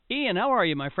Ian, how are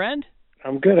you, my friend?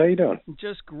 I'm good. How you doing?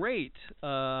 Just great.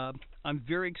 I'm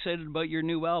very excited about your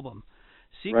new album,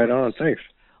 Right Secrets. on. Thanks.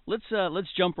 Let's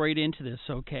jump right into this,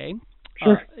 okay?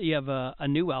 Sure. You have a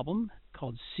new album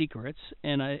called Secrets,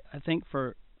 and I think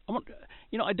I want,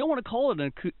 I don't want to call it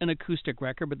an acoustic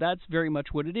record, but that's very much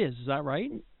what it is. Is that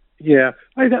right? Yeah.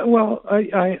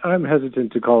 I'm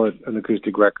hesitant to call it an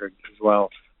acoustic record as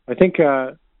well. I think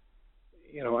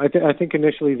I think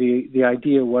initially the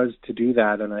idea was to do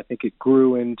that, and I think it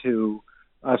grew into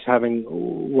us having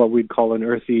what we'd call an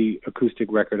earthy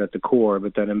acoustic record at the core,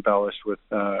 but then embellished with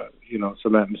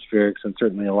some atmospherics and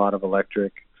certainly a lot of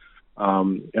electric,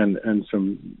 and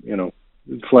some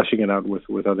fleshing it out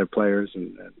with other players,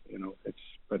 and it's.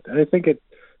 But I think it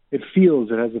has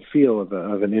a feel of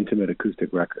an intimate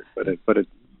acoustic record, but it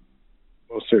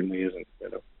most certainly isn't.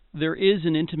 There is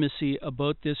an intimacy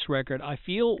about this record. I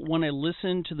feel when I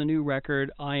listen to the new record,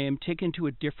 I am taken to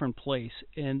a different place,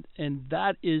 and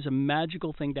that is a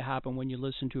magical thing to happen when you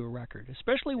listen to a record,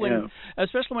 especially when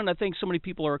I think so many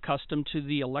people are accustomed to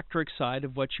the electric side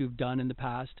of what you've done in the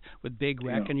past with Big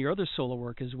Wreck and your other solo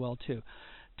work as well too.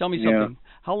 Tell me something.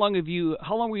 How long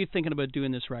were you thinking about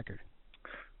doing this record?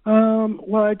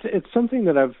 Well, it's something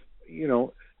that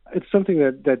it's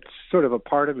something that's sort of a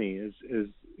part of me is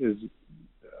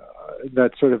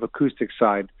that sort of acoustic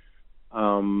side,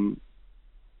 and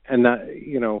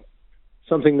that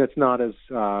something that's not as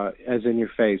in your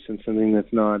face, and something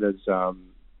that's not as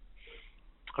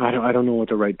I don't know what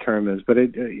the right term is, but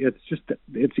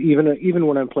it's even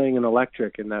when I'm playing an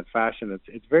electric in that fashion,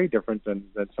 it's very different than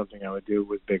something I would do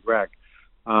with Big Wreck.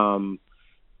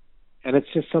 And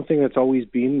it's just something that's always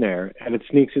been there, and it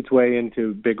sneaks its way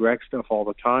into Big Wreck stuff all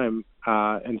the time.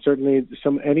 And certainly,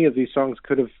 any of these songs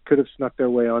could have snuck their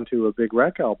way onto a Big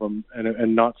Wreck album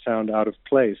and not sound out of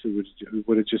place. It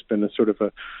would have just been a sort of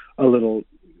a little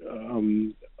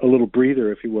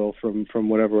breather, if you will, from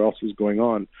whatever else was going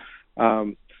on.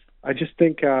 I just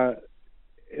think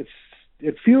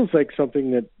it feels like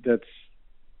something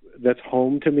that's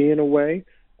home to me in a way.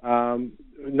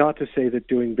 Not to say that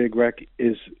doing Big Wreck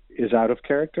is out of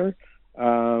character.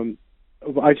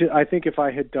 I think if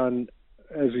I had done,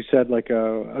 as we said, like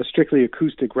a strictly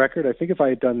acoustic record, I think if I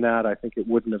had done that, I think it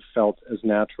wouldn't have felt as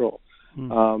natural.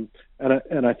 And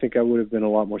I think I would have been a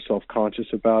lot more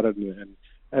self-conscious about it.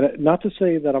 And not to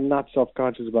say that I'm not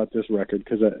self-conscious about this record,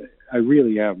 because I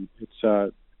really am. It's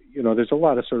there's a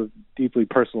lot of sort of deeply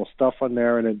personal stuff on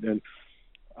there, and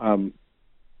I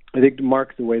think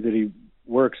Mark, the way that he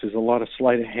works, is a lot of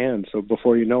sleight of hand. So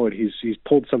before you know it, he's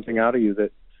pulled something out of you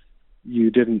that you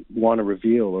didn't want to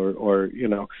reveal, or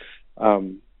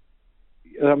I'm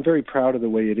very proud of the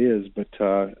way it is, but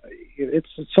it's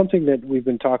something that we've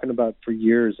been talking about for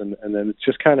years, and then it's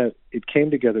just it came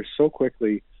together so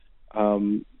quickly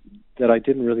that I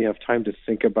didn't really have time to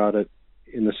think about it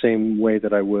in the same way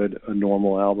that I would a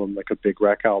normal album, like a Big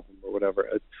Wreck album or whatever.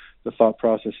 The thought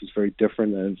process is very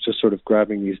different, and it's just sort of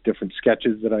grabbing these different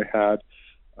sketches that I had,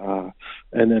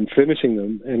 and then finishing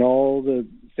them, and all the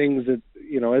things that,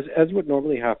 as what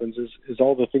normally happens is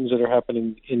all the things that are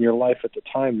happening in your life at the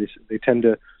time. They tend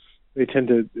to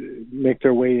make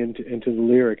their way into the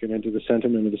lyric and into the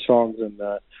sentiment of the songs, and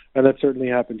that certainly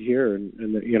happened here.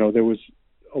 And there was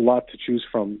a lot to choose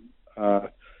from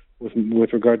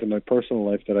with regard to my personal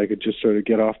life that I could just sort of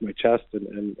get off my chest,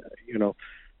 and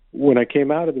when I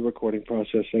came out of the recording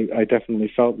process, I definitely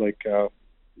felt like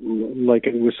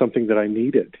it was something that I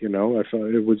needed. I felt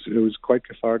it was quite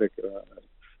cathartic.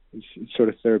 It's sort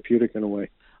of therapeutic in a way.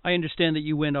 I understand that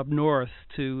you went up north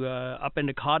to up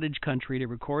into cottage country to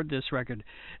record this record.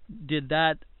 Do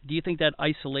you think that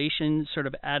isolation sort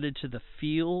of added to the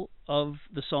feel of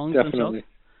the songs themselves?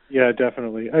 Yeah,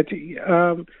 definitely.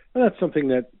 That's something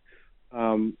that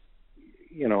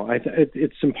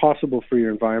it's impossible for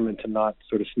your environment to not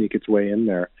sort of sneak its way in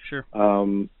there. Sure.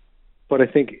 But I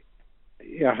think,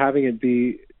 having it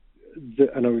be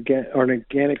an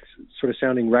organic sort of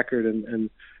sounding record, and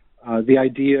the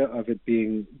idea of it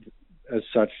being as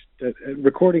such, that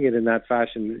recording it in that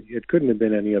fashion, it couldn't have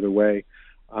been any other way.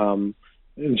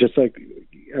 And just like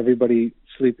everybody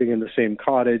sleeping in the same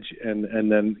cottage,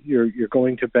 and then you're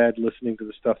going to bed listening to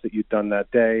the stuff that you've done that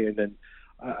day, and then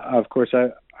of course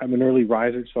I'm an early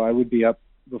riser, so I would be up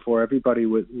before everybody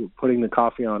with putting the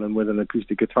coffee on, and with an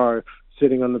acoustic guitar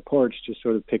sitting on the porch, just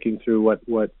sort of picking through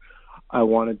what I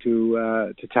wanted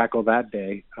to tackle that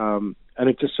day. And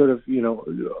it just sort of,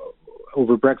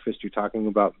 over breakfast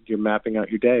you're mapping out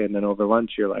your day, and then over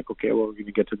lunch you're like, okay, well, we're going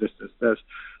to get to this.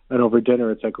 And over dinner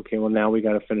it's like, okay, well, now we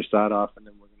got to finish that off, and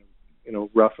then we're going to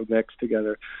rough a mix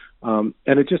together. And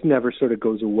it just never sort of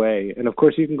goes away. And of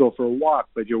course you can go for a walk,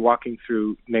 but you're walking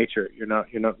through nature. You're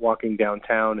not walking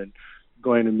downtown and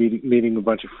going and meeting a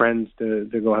bunch of friends to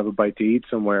go have a bite to eat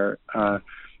somewhere.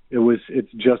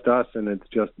 It's just us, and it's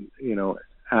just,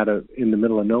 in the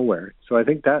middle of nowhere. So I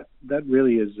think that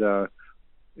really is,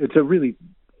 it's a really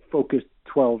focused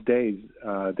 12 days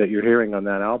that you're hearing on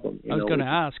that album. I was going to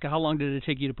ask, how long did it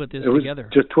take you to put this together?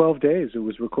 Just 12 days. It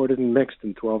was recorded and mixed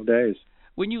in 12 days.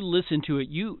 When you listen to it,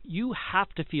 you have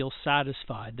to feel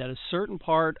satisfied that a certain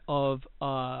part of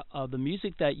the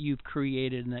music that you've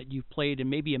created and that you've played and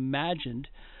maybe imagined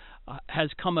has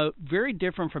come out very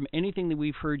different from anything that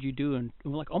we've heard you do in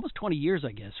like almost 20 years,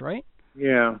 I guess, right?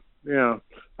 Yeah.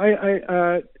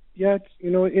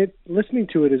 Listening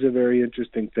to it is a very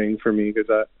interesting thing for me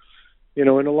because, in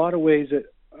a lot of ways,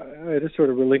 I just sort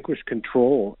of relinquish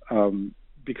control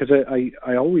because I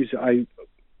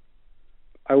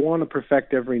want to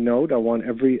perfect every note. I want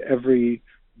every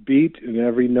beat and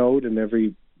every note and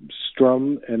every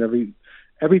strum and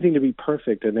everything to be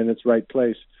perfect and in its right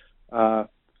place.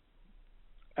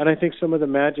 And I think some of the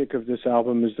magic of this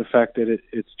album is the fact that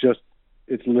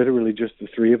it's literally just the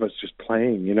three of us just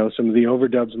playing. Some of the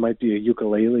overdubs might be a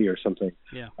ukulele or something.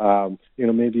 Yeah.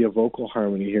 Maybe a vocal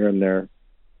harmony here and there.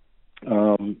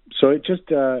 So it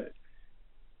just,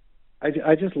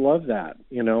 I just love that,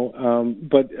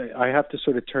 but I have to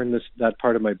sort of turn that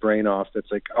part of my brain off.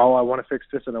 That's like, oh, I want to fix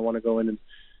this and I want to go in and,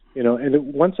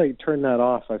 once I turn that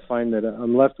off, I find that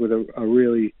I'm left with a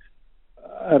really,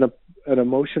 an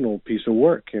emotional piece of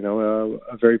work,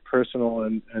 a very personal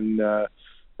and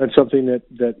something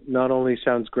that not only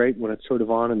sounds great when it's sort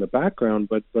of on in the background,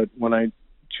 but when I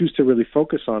choose to really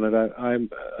focus on it, I'm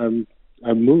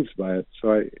moved by it. So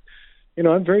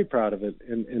I'm very proud of it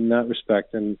in that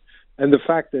respect, and the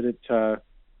fact that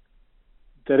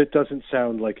it doesn't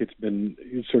sound like it's been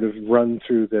sort of run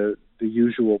through the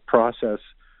usual process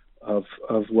of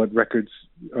what records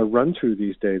are run through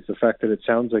these days. The fact that it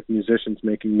sounds like musicians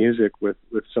making music with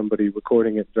somebody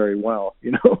recording it very well.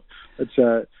 It's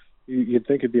you'd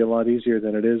think it'd be a lot easier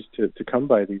than it is to come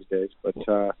by these days. But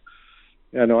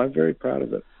I'm very proud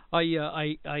of it.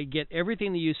 I get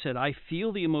everything that you said. I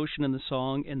feel the emotion in the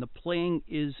song, and the playing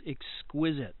is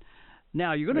exquisite.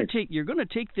 Now you're going to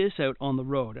take this out on the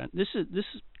road, and this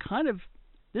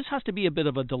has to be a bit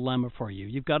of a dilemma for you.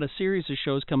 You've got a series of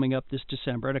shows coming up this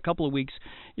December. In a couple of weeks,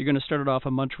 you're going to start it off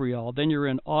in Montreal. Then you're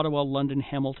in Ottawa, London,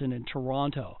 Hamilton, and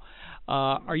Toronto.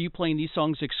 Are you playing these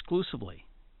songs exclusively?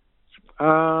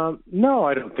 No,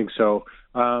 I don't think so.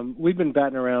 We've been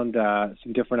batting around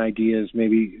some different ideas,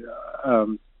 maybe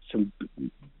some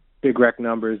big rec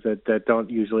numbers that don't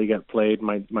usually get played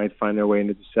might find their way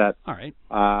into the set. All right.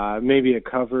 Maybe a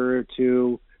cover or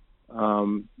two,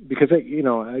 because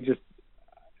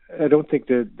I don't think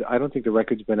the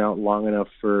record's been out long enough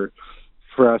for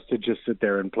us to just sit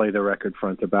there and play the record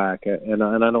front to back, and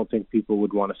I don't think people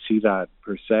would want to see that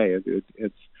per se.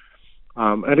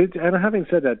 And having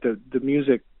said that, the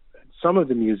music, some of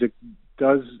the music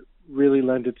does really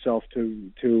lend itself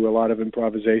to a lot of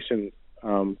improvisation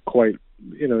quite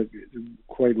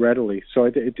readily. So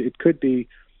it could be,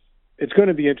 it's going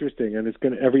to be interesting, and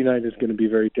every night is going to be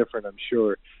very different, I'm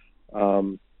sure.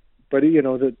 But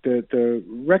the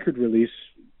record release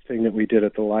thing that we did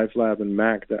at the Live Lab in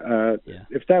Mac,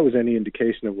 if that was any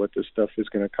indication of what this stuff is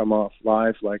going to come off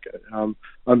live, I'm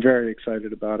very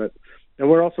excited about it. And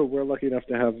we're lucky enough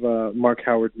to have Mark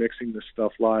Howard mixing this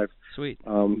stuff live. Sweet.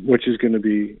 Which is going to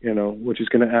be, which is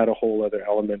going to add a whole other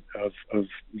element of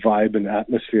vibe and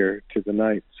atmosphere to the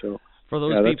night. So for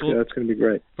those people, that's going to be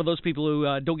great. For those people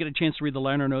who don't get a chance to read the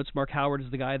liner notes, Mark Howard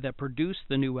is the guy that produced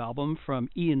the new album from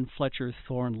Ian Fletcher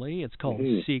Thornley. It's called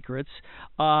Secrets.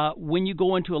 When you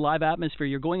go into a live atmosphere,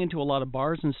 you're going into a lot of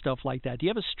bars and stuff like that. Do you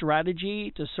have a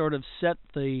strategy to sort of set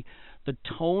the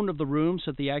tone of the room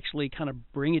so that they actually kind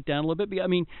of bring it down a little bit? I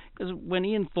mean, because when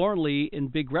Ian Thornley in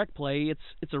Big Rec play,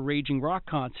 it's a raging rock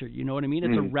concert. You know what I mean?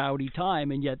 It's a rowdy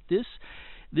time, and yet this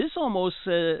almost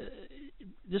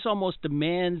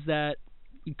demands that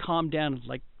you calm down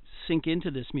and sink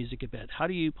into this music a bit. How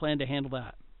do you plan to handle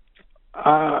that?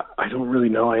 I don't really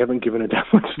know. I haven't given it that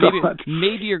much thought.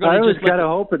 Maybe you're going to. I was kind of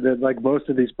hoping that most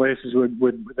of these places would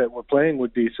that we're playing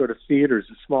would be sort of theaters,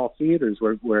 small theaters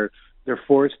where they're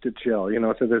forced to chill,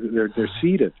 so they're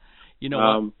seated.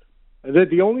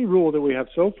 The only rule that we have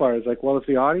so far is if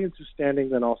the audience is standing,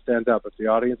 then I'll stand up. If the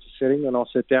audience is sitting, then I'll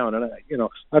sit down. And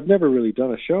I've never really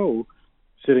done a show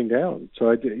sitting down, so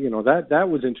I did. That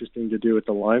was interesting to do at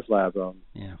the Live Lab.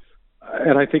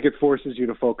 And I think it forces you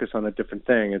to focus on a different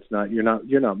thing. It's not you're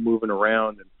not moving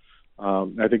around.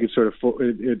 I think it's sort of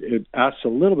it asks a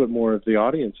little bit more of the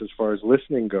audience as far as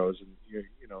listening goes, and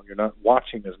you're not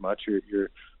watching as much. You're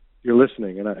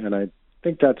listening, and I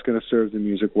think that's going to serve the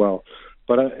music well.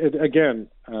 But again,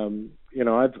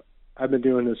 I've been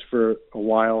doing this for a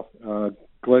while.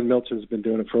 Glenn Milton's been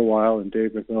doing it for a while, and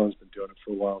Dave McMillan's been doing it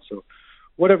for a while. So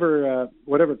whatever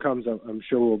comes, I'm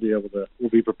sure we'll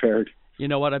be prepared. You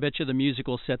know what? I bet you the music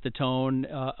will set the tone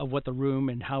of what the room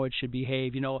and how it should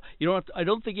behave. I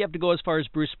don't think you have to go as far as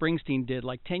Bruce Springsteen did.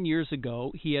 Like 10 years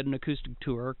ago, he had an acoustic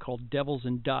tour called Devils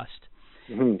and Dust.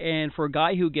 Mm-hmm. And for a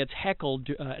guy who gets heckled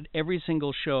at every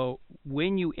single show,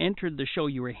 when you entered the show,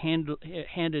 you were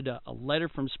handed a letter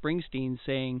from Springsteen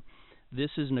saying,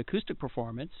 "This is an acoustic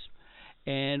performance,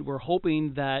 and we're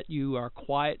hoping that you are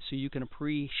quiet so you can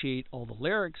appreciate all the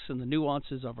lyrics and the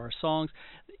nuances of our songs."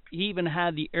 He even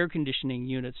had the air conditioning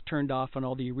units turned off in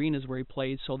all the arenas where he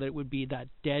played so that it would be that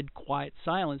dead quiet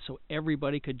silence so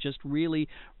everybody could just really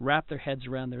wrap their heads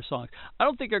around their songs. I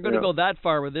don't think they're going to go that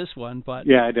far with this one, but...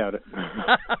 Yeah, I doubt it.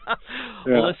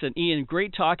 Well, listen, Ian,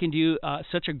 great talking to you.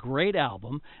 Such a great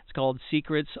album. It's called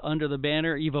Secrets Under the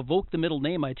Banner. You've evoked the middle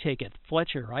name, I take it.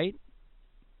 Fletcher, right?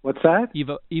 What's that?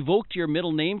 You've evoked your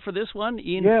middle name for this one,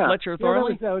 Ian Fletcher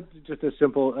Thornley? Yeah, that was just a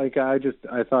simple.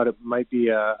 I thought it might be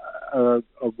a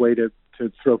way to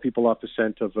throw people off the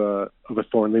scent of a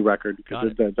Thornley record, because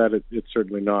it's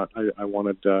certainly not. I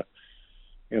wanted, I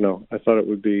thought it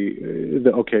would be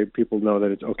okay. People know that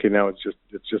it's okay now. It's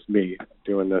just me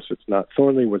doing this. It's not.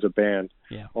 Thornley was a band,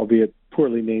 albeit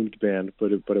poorly named band,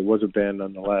 but it was a band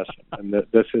nonetheless. And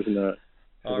this isn't a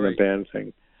band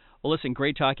thing. Well, listen,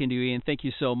 great talking to you, Ian. Thank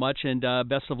you so much, and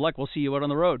best of luck. We'll see you out on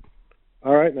the road.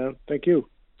 All right, man. Thank you.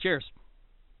 Cheers.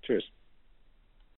 Cheers.